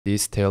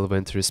These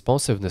Tailwind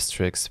responsiveness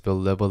tricks will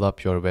level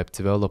up your web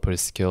developer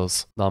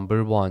skills.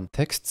 Number 1.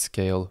 Text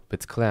scale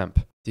with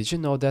clamp. Did you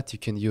know that you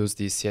can use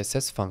the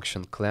CSS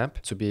function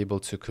clamp to be able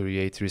to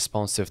create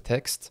responsive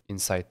text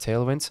inside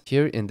Tailwind?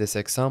 Here in this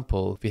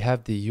example, we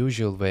have the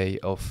usual way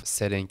of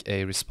setting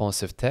a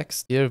responsive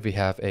text. Here we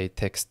have a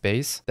text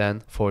base.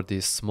 Then for the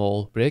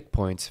small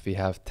breakpoint, we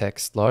have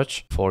text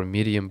large. For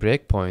medium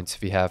breakpoint,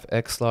 we have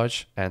X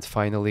large. And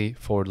finally,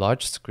 for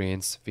large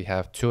screens, we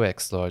have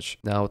 2X large.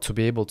 Now, to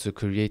be able to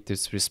create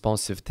this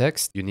responsive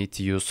text, you need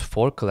to use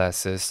 4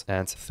 classes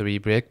and 3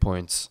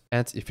 breakpoints.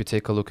 And if you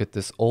take a look at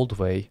this old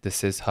way,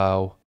 this is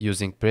how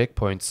using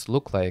breakpoints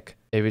look like.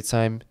 Every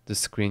time the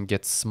screen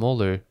gets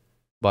smaller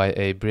by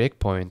a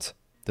breakpoint,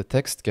 the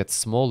text gets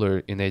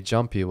smaller in a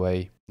jumpy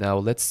way. Now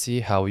let's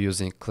see how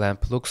using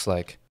clamp looks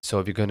like.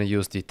 So we're going to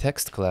use the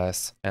text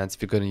class and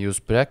we're going to use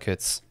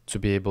brackets to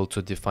be able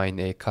to define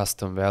a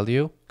custom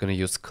value. We're going to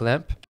use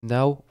clamp.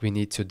 Now we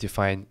need to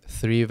define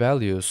 3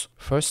 values.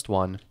 First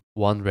one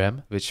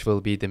rem, which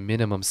will be the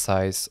minimum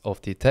size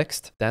of the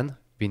text. Then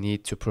we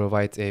need to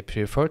provide a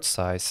preferred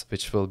size,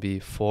 which will be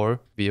 4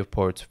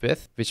 viewport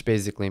width, which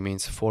basically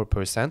means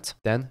 4%.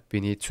 Then we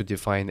need to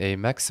define a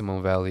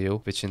maximum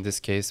value, which in this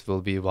case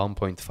will be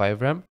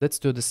 1.5 rem. Let's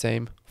do the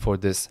same for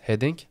this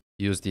heading.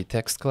 Use the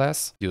text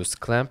class, use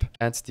clamp,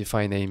 and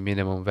define a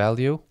minimum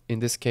value. In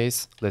this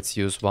case, let's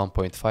use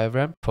 1.5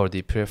 rem. For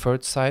the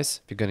preferred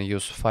size, we're going to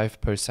use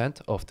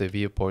 5% of the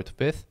viewport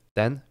width.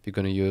 Then we're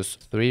going to use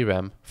 3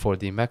 rem for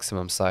the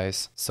maximum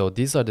size. So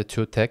these are the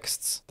 2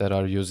 texts that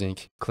are using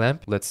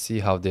clamp. Let's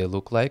see how they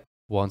look like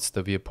once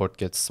the viewport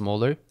gets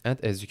smaller.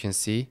 And as you can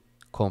see,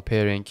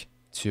 comparing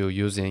to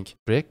using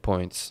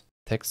breakpoints,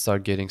 texts are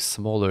getting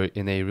smaller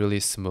in a really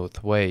smooth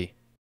way.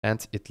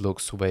 And it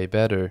looks way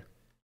better.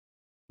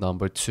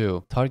 Number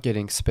 2.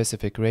 Targeting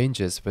specific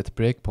ranges with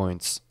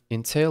breakpoints.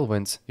 In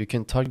Tailwind, you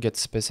can target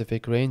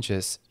specific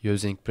ranges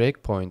using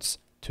breakpoints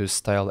to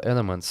style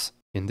elements.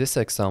 In this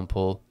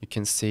example, you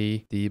can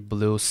see the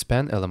blue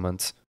span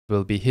element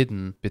will be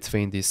hidden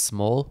between the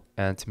small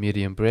and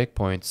medium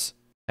breakpoints,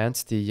 and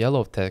the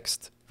yellow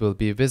text will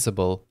be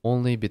visible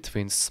only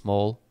between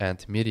small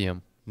and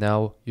medium.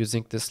 Now,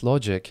 using this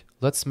logic,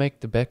 let's make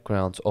the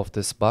background of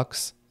this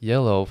box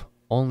yellow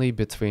only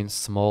between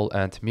small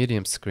and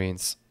medium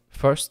screens.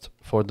 First,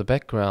 for the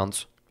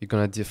background, we're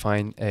going to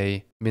define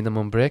a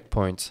minimum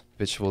breakpoint,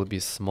 which will be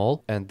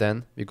small, and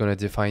then we're going to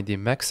define the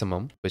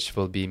maximum, which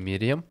will be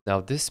medium.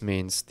 Now this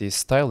means the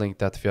styling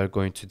that we are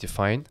going to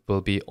define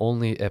will be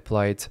only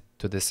applied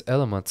to this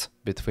element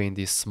between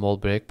the small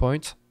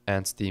breakpoint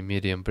and the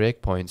medium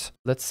breakpoint.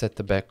 Let's set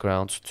the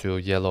background to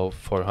yellow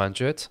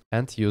 400,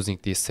 and using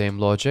the same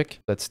logic,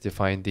 let's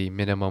define the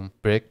minimum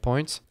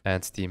breakpoint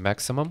and the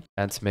maximum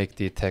and make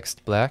the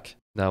text black.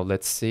 Now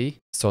let's see.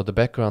 So the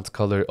background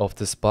color of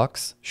this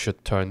box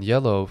should turn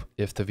yellow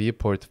if the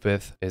viewport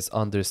width is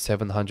under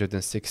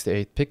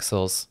 768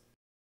 pixels.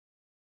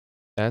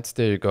 And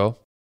there you go.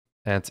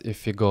 And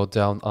if we go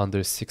down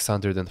under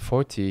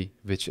 640,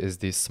 which is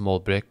the small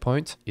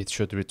breakpoint, it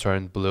should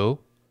return blue.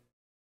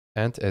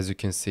 And as you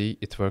can see,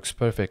 it works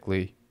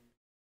perfectly.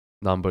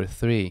 Number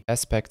 3.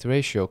 Aspect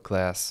ratio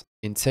class.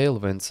 In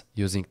Tailwind,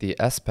 using the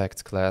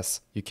aspect class,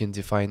 you can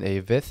define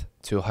a width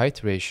to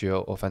height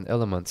ratio of an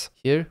element.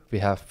 Here we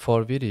have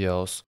 4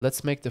 videos.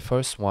 Let's make the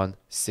first one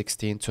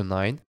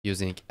 16:9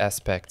 using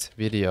aspect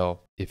video.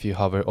 If you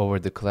hover over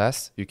the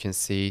class, you can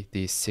see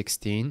the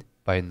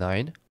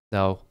 16:9.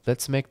 Now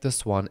let's make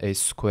this one a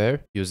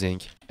square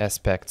using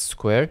aspect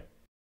square.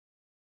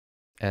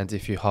 And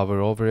if you hover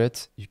over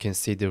it, you can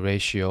see the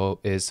ratio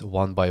is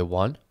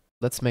 1:1.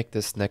 Let's make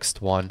this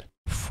next one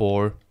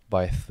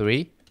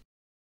 4:3.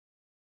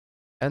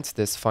 And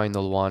this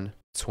final one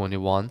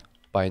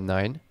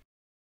 21:9.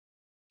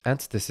 And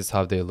this is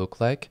how they look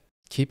like.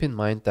 Keep in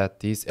mind that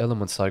these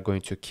elements are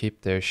going to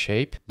keep their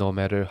shape no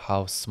matter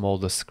how small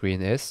the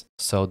screen is.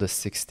 So the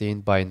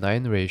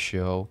 16:9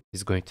 ratio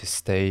is going to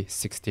stay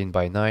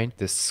 16:9.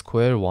 This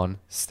square one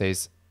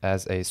stays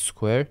as a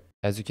square.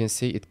 As you can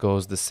see, it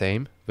goes the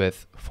same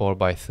with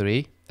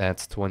 4:3 and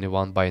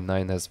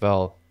 21:9 as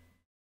well.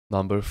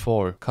 Number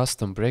 4.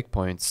 Custom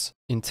breakpoints.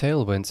 In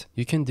Tailwind,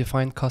 you can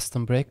define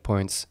custom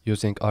breakpoints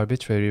using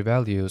arbitrary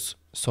values,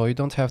 so you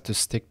don't have to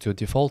stick to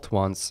default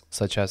ones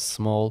such as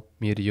small,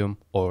 medium,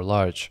 or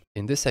large.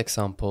 In this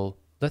example,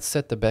 let's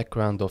set the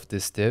background of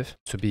this div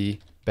to be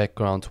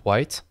background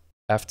white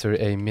after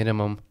a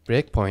minimum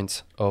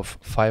breakpoint of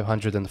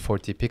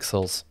 540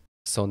 pixels.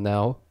 So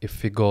now,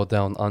 if we go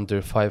down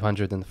under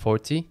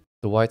 540,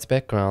 the white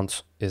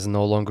background is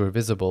no longer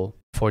visible.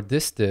 For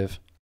this div,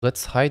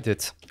 let's hide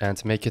it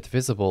and make it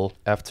visible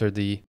after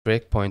the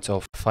breakpoint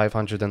of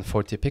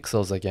 540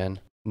 pixels again.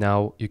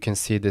 Now you can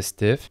see this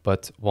div,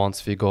 but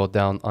once we go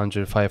down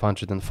under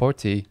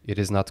 540, it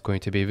is not going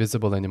to be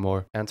visible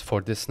anymore. And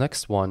for this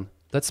next one,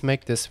 let's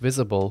make this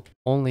visible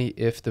only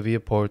if the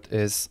viewport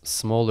is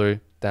smaller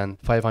than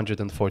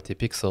 540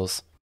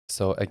 pixels.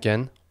 So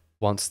again,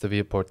 once the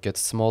viewport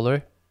gets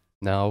smaller,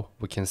 now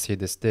we can see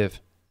this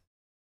div.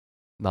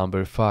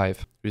 Number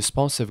 5.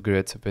 Responsive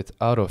grid with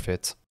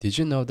outofit. Did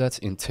you know that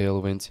in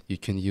Tailwind you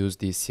can use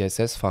the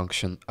CSS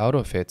function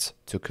outofit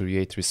to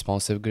create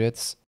responsive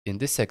grids? In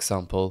this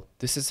example,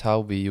 this is how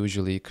we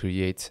usually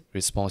create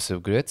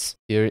responsive grids.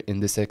 Here in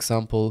this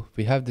example,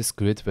 we have this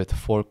grid with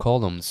 4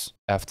 columns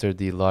after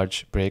the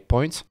large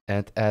breakpoint,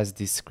 and as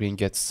the screen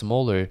gets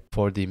smaller,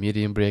 for the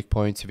medium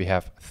breakpoint we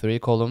have 3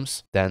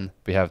 columns, then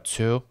we have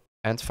 2,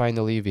 and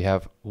finally we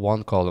have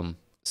 1 column.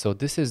 So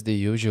this is the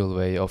usual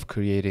way of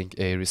creating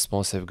a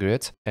responsive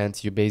grid,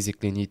 and you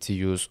basically need to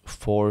use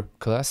 4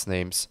 class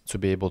names to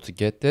be able to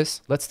get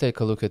this. Let's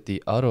take a look at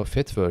the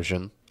autofit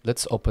version.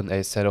 Let's open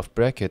a set of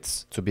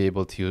brackets to be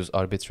able to use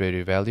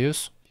arbitrary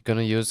values. We're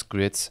going to use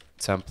grid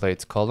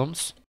template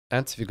columns,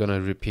 and we're going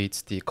to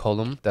repeat the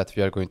column that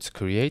we are going to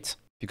create.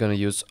 We're going to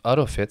use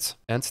autofit,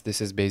 and this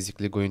is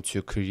basically going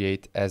to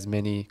create as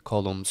many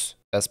columns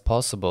as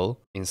possible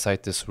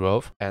inside this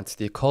row, and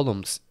the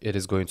columns it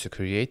is going to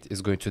create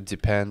is going to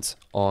depend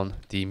on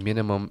the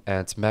minimum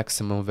and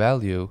maximum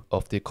value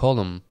of the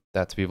column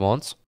that we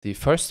want. The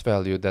first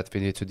value that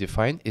we need to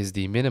define is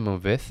the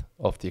minimum width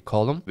of the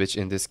column, which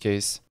in this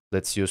case,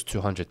 let's use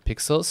 200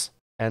 pixels,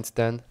 and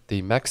then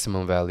the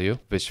maximum value,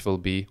 which will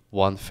be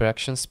 1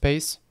 fraction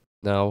space.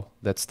 Now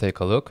let's take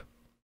a look,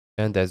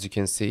 and as you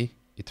can see,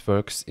 it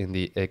works in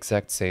the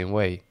exact same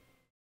way.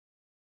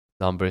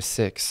 Number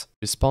 6.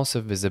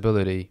 Responsive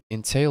visibility.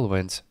 In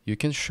Tailwind, you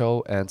can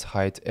show and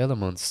hide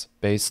elements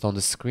based on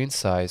the screen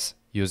size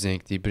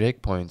using the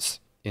breakpoints.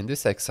 In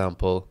this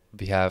example,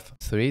 we have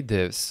 3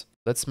 divs.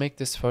 Let's make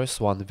this first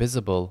one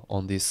visible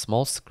on these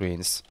small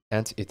screens,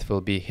 and it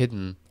will be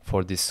hidden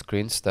for the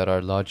screens that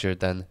are larger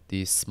than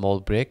the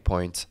small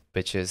breakpoint,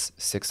 which is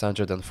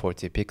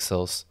 640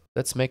 pixels.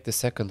 Let's make the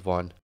second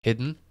one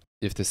hidden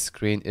if the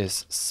screen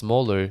is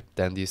smaller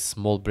than the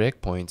small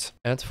breakpoint,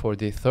 and for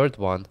the third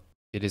one,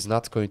 it is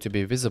not going to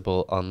be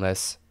visible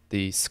unless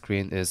the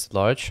screen is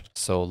large,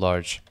 so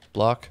large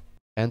block.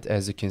 And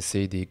as you can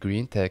see, the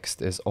green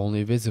text is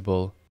only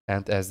visible,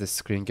 and as the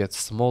screen gets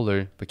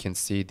smaller, we can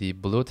see the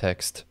blue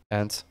text,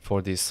 and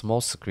for these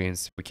small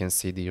screens, we can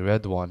see the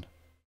red one.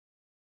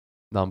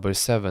 Number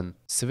 7.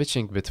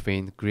 Switching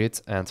between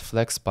grid and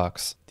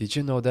Flexbox. Did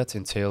you know that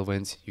in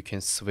Tailwind you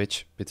can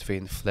switch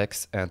between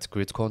Flex and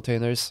grid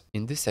containers?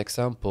 In this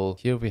example,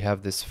 here we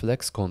have this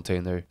Flex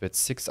container with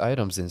 6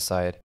 items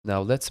inside.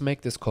 Now let's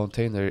make this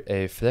container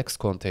a Flex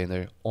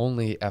container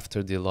only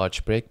after the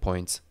large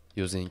breakpoint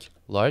using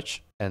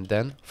large. And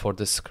then for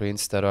the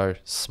screens that are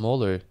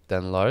smaller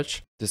than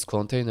large, this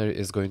container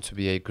is going to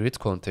be a grid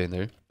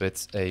container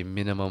with a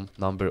minimum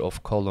number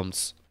of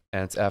columns.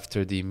 And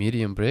after the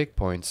medium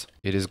breakpoint,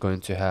 it is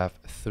going to have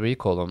 3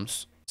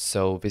 columns.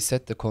 So we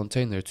set the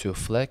container to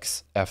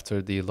flex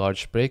after the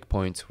large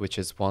breakpoint, which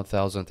is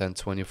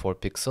 1024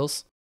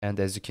 pixels. And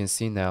as you can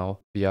see now,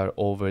 we are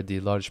over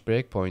the large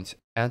breakpoint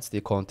and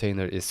the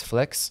container is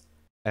flex.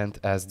 And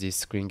as the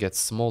screen gets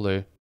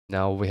smaller,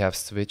 now we have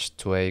switched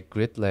to a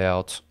grid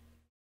layout.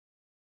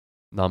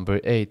 Number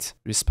 8.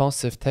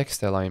 Responsive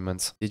text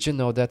alignment. Did you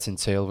know that in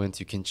Tailwind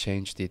you can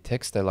change the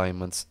text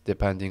alignment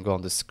depending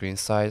on the screen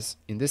size?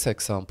 In this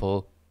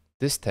example,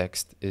 this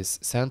text is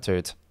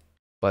centered,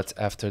 but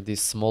after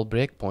this small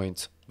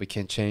breakpoint, we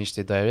can change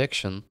the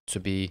direction to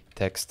be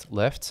text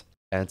left,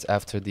 and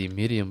after the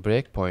medium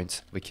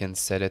breakpoint, we can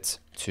set it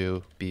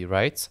to be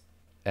right.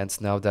 And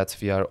now that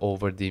we are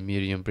over the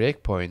medium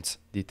breakpoint,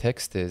 the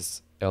text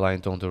is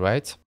aligned on the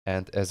right,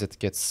 and as it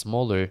gets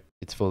smaller,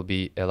 it will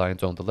be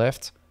aligned on the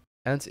left.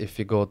 And if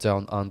we go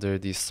down under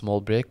the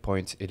small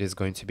breakpoint, it is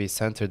going to be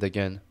centered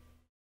again.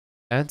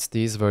 And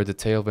these were the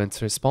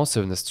Tailwind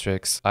responsiveness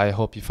tricks. I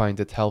hope you find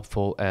it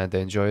helpful and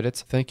enjoyed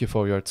it. Thank you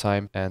for your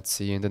time, and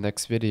see you in the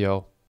next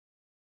video.